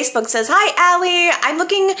on Facebook says, "Hi, Allie. I'm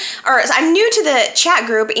new to the chat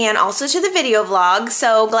group and also to the video vlog,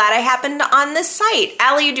 so glad I happened on this site.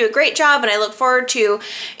 Allie, you do a great job, and I look forward to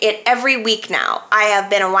it every week now. I have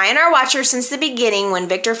been a YNR watcher since the beginning when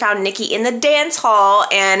Victor found Nikki in the dance hall,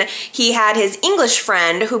 and he had his English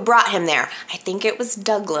friend who brought him there. I think it was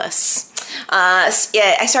Douglas.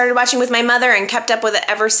 I started watching with my mother and kept up with it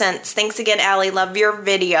ever since. Thanks again, Allie. Love your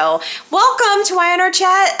video." Welcome to YNR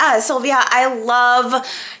Chat, Sylvia. I love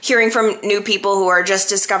hearing from new people who are just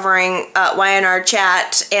discovering YNR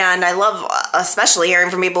Chat, and I love especially hearing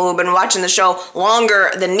from people who've been watching the show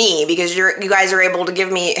longer than me, because you guys are able to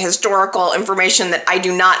give me historical information that I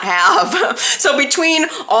do not have. So between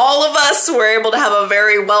all of us, we're able to have a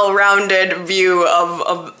very well-rounded view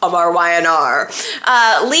of our YNR.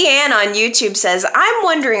 Leanne on YouTube says, "I'm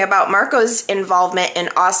wondering about Marco's involvement in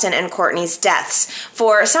Austin and Courtney's deaths.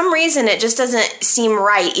 For some reason, it just doesn't seem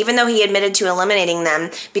right, even though he admitted to eliminating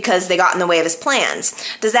them because they got in the way of his plans.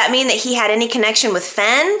 Does that mean that he had any connection with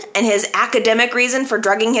Fenn and his academic reason for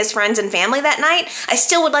drugging his friends and family that night? I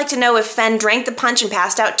still would like to know if Fenn drank the punch and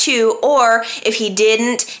passed out too, or if he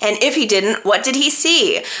didn't, and if he didn't, what did he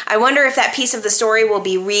see? I wonder if that piece of the story will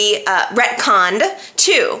be retconned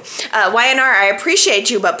too. YNR, I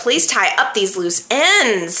appreciate you, but please tie up these loose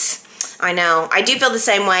ends." I know. I do feel the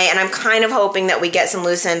same way, and I'm kind of hoping that we get some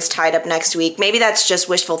loose ends tied up next week. Maybe that's just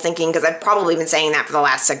wishful thinking, because I've probably been saying that for the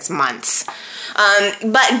last 6 months.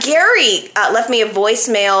 But Gary left me a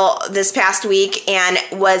voicemail this past week and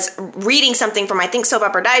was reading something from, I think, Soap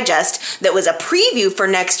Opera Digest that was a preview for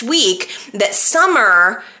next week, that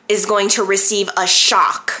Summer is going to receive a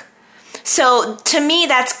shock. So to me,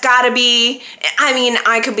 that's gotta be,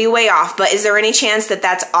 I could be way off, but is there any chance that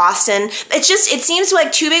that's Austin? It seems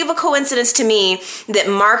like too big of a coincidence to me that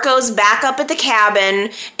Marco's back up at the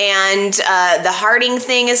cabin, and the Harding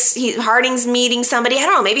thing is, Harding's meeting somebody. I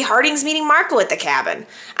don't know, maybe Harding's meeting Marco at the cabin.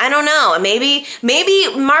 I don't know. Maybe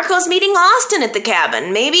Marco's meeting Austin at the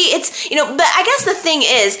cabin. Maybe it's, but I guess the thing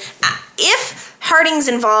is, if Harding's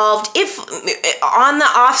involved, if on the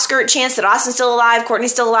off-skirt chance that Austin's still alive,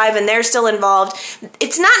 Courtney's still alive, and they're still involved,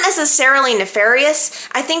 it's not necessarily nefarious.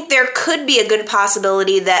 I think there could be a good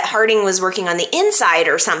possibility that Harding was working on the inside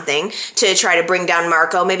or something to try to bring down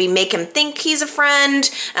Marco, maybe make him think he's a friend,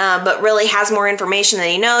 but really has more information than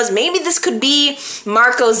he knows. Maybe this could be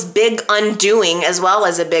Marco's big undoing as well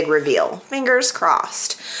as a big reveal. Fingers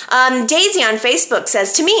crossed. Daisy on Facebook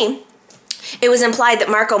says, "To me, It was implied that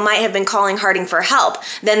Marco might have been calling Harding for help.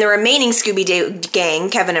 Then the remaining Scooby-Doo gang,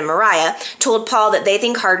 Kevin and Mariah, told Paul that they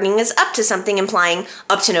think Harding is up to something, implying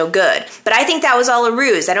up to no good. But I think that was all a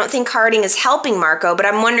ruse. I don't think Harding is helping Marco, but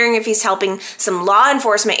I'm wondering if he's helping some law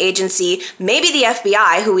enforcement agency, maybe the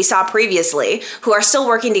FBI, who we saw previously, who are still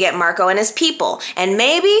working to get Marco and his people. And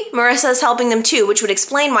maybe Marissa is helping them too, which would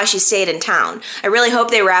explain why she stayed in town. I really hope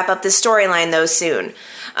they wrap up this storyline though soon.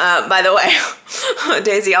 By the way,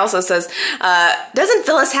 Daisy also says, doesn't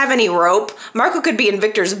Phyllis have any rope? Marco could be in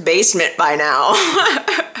Victor's basement by now.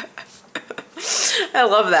 I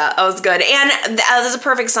love that. That was good. And that was a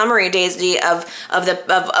perfect summary, Daisy, of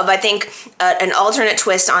I think an alternate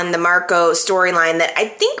twist on the Marco storyline that I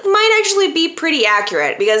think might actually be pretty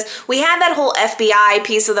accurate, because we had that whole FBI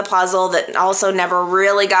piece of the puzzle that also never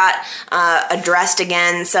really got addressed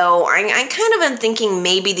again. So I kind of am thinking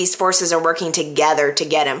maybe these forces are working together to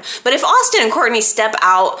get him. But if Austin and Courtney step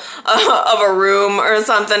out of a room or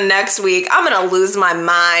something next week, I'm going to lose my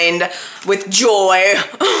mind with joy.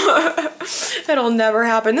 It'll never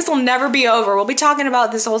happen. This will never be over. We'll be talking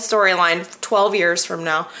about this whole storyline 12 years from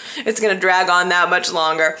now. It's going to drag on that much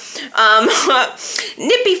longer.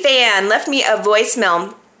 Nippy Fan left me a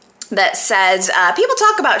voicemail that says, people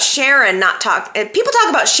talk about Sharon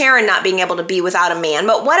not being able to be without a man,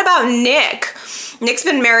 but what about Nick? Nick's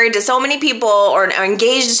been married to so many people, or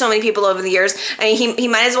engaged to so many people over the years, and he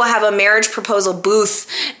might as well have a marriage proposal booth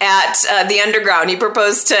at the Underground. He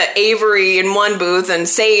proposed to Avery in one booth and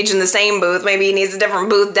Sage in the same booth. Maybe he needs a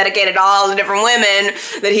different booth dedicated to all the different women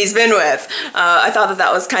that he's been with. I thought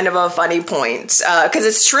that was kind of a funny point, because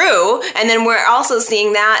it's true, and then we're also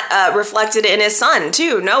seeing that reflected in his son,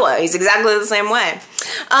 too, Noah. He's exactly the same way.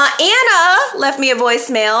 Anna left me a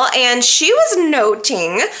voicemail, and she was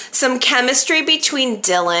noting some chemistry between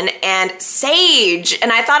Dylan and Sage,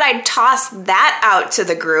 and I thought I'd toss that out to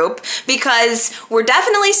the group because we're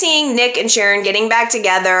definitely seeing Nick and Sharon getting back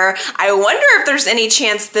together. I wonder if there's any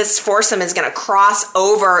chance this foursome is going to cross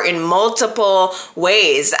over in multiple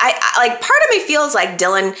ways. I part of me feels like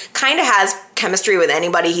Dylan kind of has chemistry with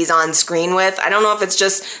anybody he's on screen with. I don't know if it's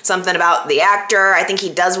just something about the actor. I think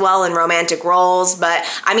he does well in romantic roles, but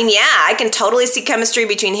I mean, yeah, I can totally see chemistry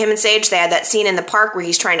between him and Sage. They had that scene in the park where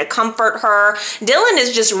he's trying to comfort her. Dylan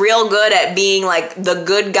is just real good at being like the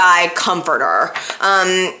good guy comforter.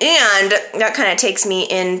 And that kind of takes me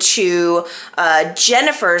into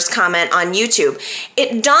Jennifer's comment on YouTube.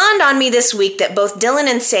 It dawned on me this week that both Dylan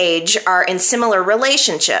and Sage are in similar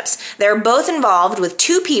relationships. They're both involved with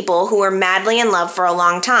two people who were madly in love for a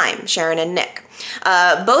long time, Sharon and Nick.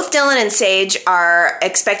 Both Dylan and Sage are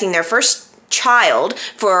expecting their first child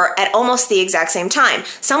at almost the exact same time.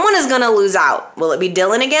 Someone is going to lose out. Will it be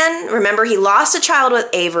Dylan again? Remember, he lost a child with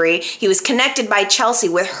Avery. He was connected by Chelsea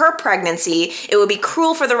with her pregnancy. It would be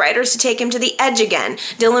cruel for the writers to take him to the edge again.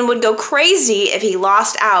 Dylan would go crazy if he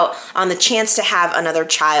lost out on the chance to have another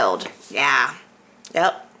child. Yeah.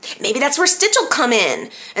 Yep. Maybe that's where Stitch will come in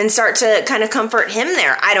and start to kind of comfort him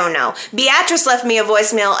there. I don't know. Beatrice left me a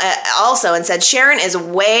voicemail also and said Sharon is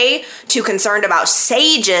way too concerned about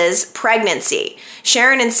Sage's pregnancy.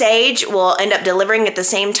 Sharon and Sage will end up delivering at the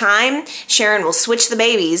same time. Sharon will switch the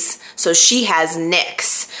babies so she has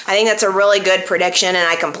Nick's. I think that's a really good prediction, and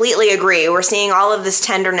I completely agree. We're seeing all of this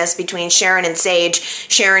tenderness between Sharon and Sage.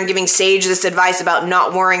 Sharon giving Sage this advice about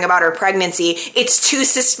not worrying about her pregnancy. It's too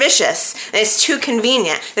suspicious. It's too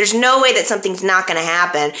convenient. There's no way that something's not going to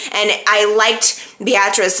happen. And I liked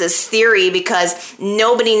Beatrice's theory because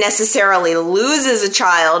nobody necessarily loses a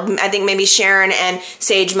child. I think maybe Sharon and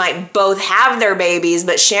Sage might both have their babies,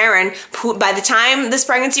 but Sharon, by the time this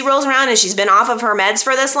pregnancy rolls around and she's been off of her meds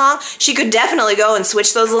for this long, she could definitely go and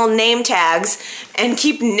switch those little name tags and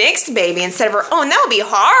keep Nick's baby instead of her own. That would be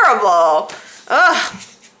horrible. Ugh.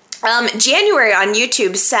 January on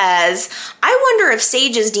YouTube says, I wonder if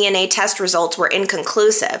Sage's DNA test results were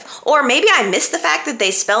inconclusive. Or maybe I missed the fact that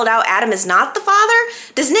they spelled out Adam is not the father?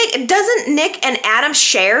 Doesn't Nick and Adam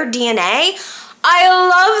share DNA? I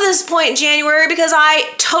love this point, January, because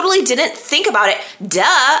I totally didn't think about it. Duh.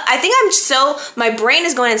 I think my brain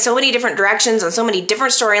is going in so many different directions and so many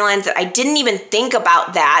different storylines that I didn't even think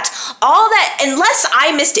about that. All that, unless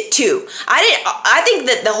I missed it too. I think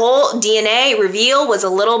that the whole DNA reveal was a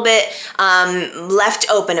little bit left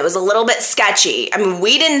open. It was a little bit sketchy. I mean,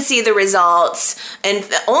 we didn't see the results, and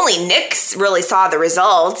only Nick really saw the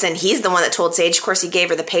results, and he's the one that told Sage. Of course, he gave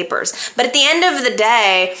her the papers. But at the end of the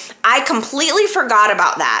day, I completely forgot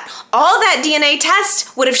about that. All that DNA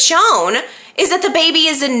test would have shown is that the baby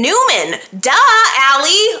is a Newman. Duh,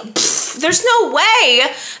 Allie. There's no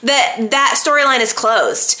way that storyline is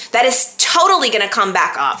closed. That is totally going to come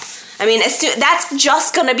back up. I mean, that's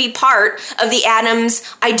just going to be part of the Adam's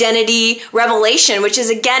identity revelation, which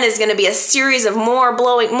is going to be a series of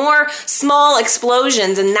more small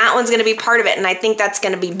explosions, and that one's going to be part of it, and I think that's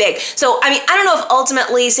going to be big. So, I mean, I don't know if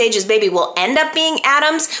ultimately Sage's baby will end up being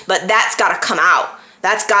Adam's, but that's got to come out.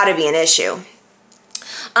 That's got to be an issue.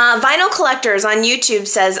 Vinyl Collectors on YouTube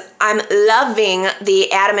says, I'm loving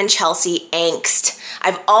the Adam and Chelsea angst.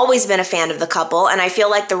 I've always been a fan of the couple, and I feel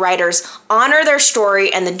like the writers honor their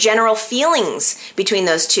story and the general feelings between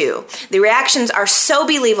those two. The reactions are so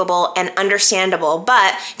believable and understandable,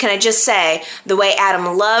 but can I just say, the way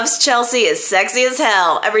Adam loves Chelsea is sexy as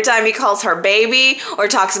hell. Every time he calls her baby or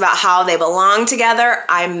talks about how they belong together,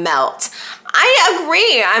 I melt. I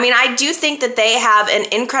agree. I mean, I do think that they have an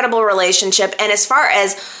incredible relationship. And as far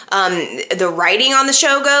as the writing on the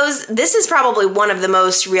show goes, this is probably one of the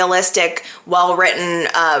most realistic, well-written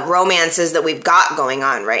romances that we've got going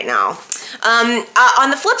on right now. On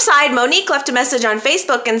the flip side, Monique left a message on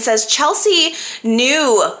Facebook and says Chelsea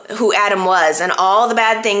knew who Adam was and all the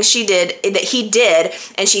bad things he did,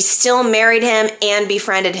 and she still married him and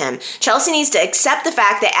befriended him. Chelsea needs to accept the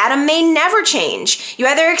fact that Adam may never change. You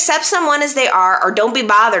either accept someone as they are or don't be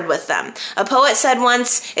bothered with them. A poet said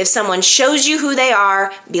once, if someone shows you who they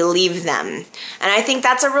are, believe them. And I think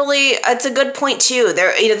it's a good point too.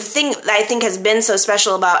 The thing that I think has been so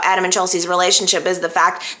special about Adam and Chelsea's relationship is the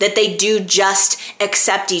fact that they do just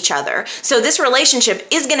accept each other. So this relationship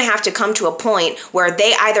is going to have to come to a point where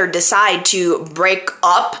they either decide to break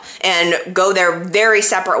up and go their very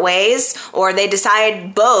separate ways, or they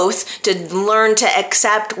decide both to learn to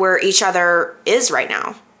accept where each other is right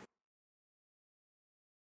now.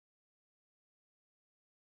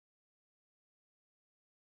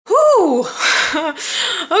 Whew.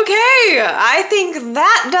 Okay, I think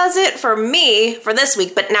that does it for me for this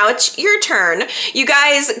week, but now it's your turn. You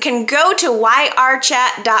guys can go to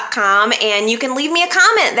yrchat.com and you can leave me a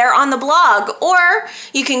comment there on the blog, or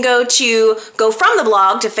you can go from the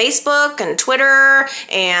blog to Facebook and Twitter,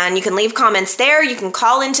 and you can leave comments there. You can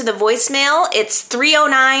call into the voicemail. It's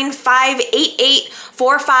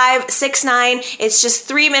 309-588-4569. It's just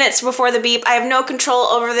 3 minutes before the beep. I have no control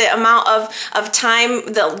over the amount of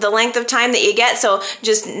time, the length of time that you get, so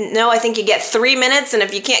just know I think you get 3 minutes, and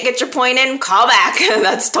if you can't get your point in, call back.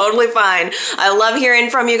 That's totally fine. I love hearing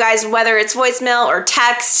from you guys, whether it's voicemail or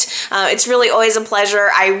text. It's really always a pleasure.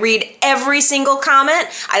 I read every single comment.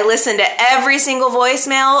 I listen to every single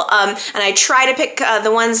voicemail, and I try to pick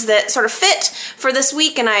the ones that sort of fit for this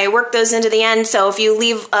week, and I work those into the end. So if you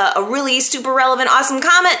leave a really super relevant, awesome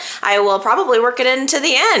comment, I will probably work it into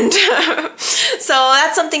the end. So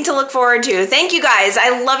that's something to look forward to. Thank you guys.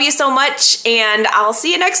 I love you so much, and I'll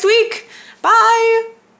see you next week. Bye.